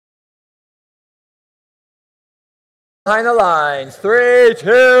Behind the lines, 3,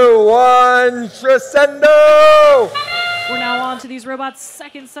 2, 1, crescendo! We're now on to these robots'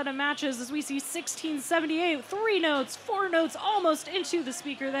 second set of matches as we see 1678, 3 notes, 4 notes almost into the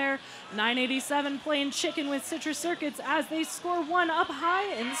speaker there. 987 playing chicken with Citrus Circuits as they score 1 up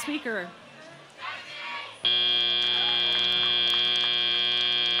high in the speaker.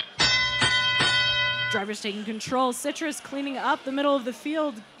 Drivers taking control. Citrus cleaning up the middle of the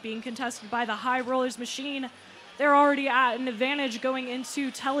field, being contested by the High Rollers machine. They're already at an advantage going into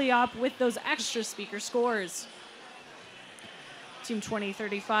teleop with those extra speaker scores. Team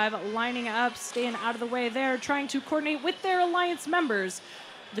 2035 lining up, staying out of the way there, trying to coordinate with their alliance members.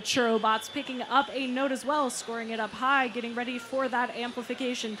 The Churro bots picking up a note as well, scoring it up high, getting ready for that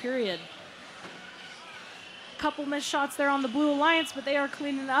amplification period. Couple missed shots there on the Blue Alliance, but they are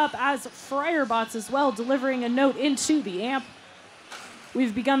cleaning up as Friar bots as well, delivering a note into the amp.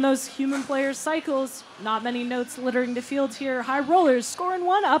 We've begun those human player cycles. Not many notes littering the field here. High Rollers scoring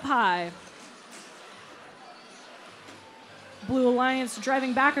 1 up high. Blue Alliance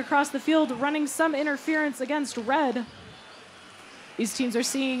driving back across the field, running some interference against Red. These teams are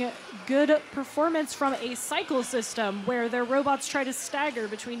seeing good performance from a cycle system where their robots try to stagger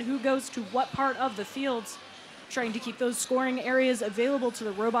between who goes to what part of the field, trying to keep those scoring areas available to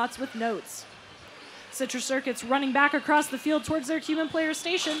the robots with notes. Citrus Circuits running back across the field towards their human player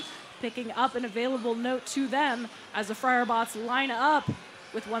station, picking up an available note to them as the Friar bots line up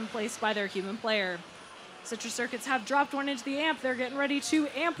with 1 placed by their human player. Citrus Circuits have dropped 1 into the amp. They're getting ready to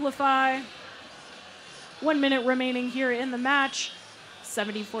amplify. 1 minute remaining here in the match.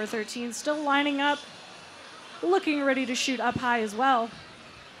 74-13 still lining up, looking ready to shoot up high as well.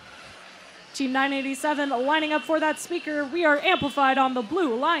 Team 987 lining up for that speaker. We are amplified on the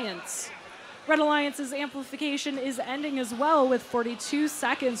Blue Alliance. Red Alliance's amplification is ending as well with 42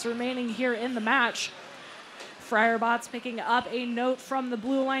 seconds remaining here in the match. Friar bots picking up a note from the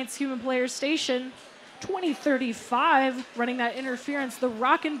Blue Alliance human player station. 2035 running that interference. The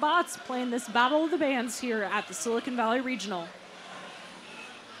Rockin' Bots playing this battle of the bands here at the Silicon Valley Regional.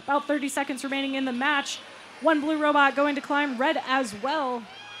 About 30 seconds remaining in the match. 1 blue robot going to climb Red as well.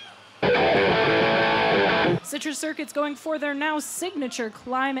 Citrus Circuits going for their now signature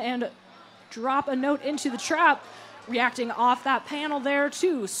climb and drop a note into the trap. Reacting off that panel there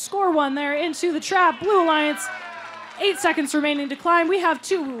to score 1 there into the trap. Blue Alliance, 8 seconds remaining to climb. We have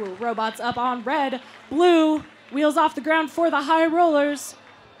 2 robots up on Red. Blue, wheels off the ground for the High Rollers.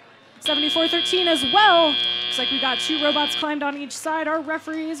 74-13 as well. Looks like we got 2 robots climbed on each side. Our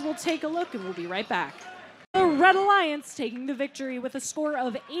referees will take a look and we'll be right back. The Red Alliance taking the victory with a score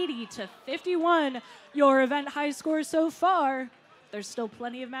of 80-51. Your event high score so far. There's still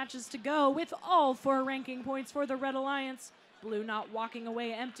plenty of matches to go with all 4 ranking points for the Red Alliance. Blue not walking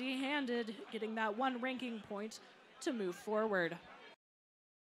away empty-handed, getting that 1 ranking point to move forward.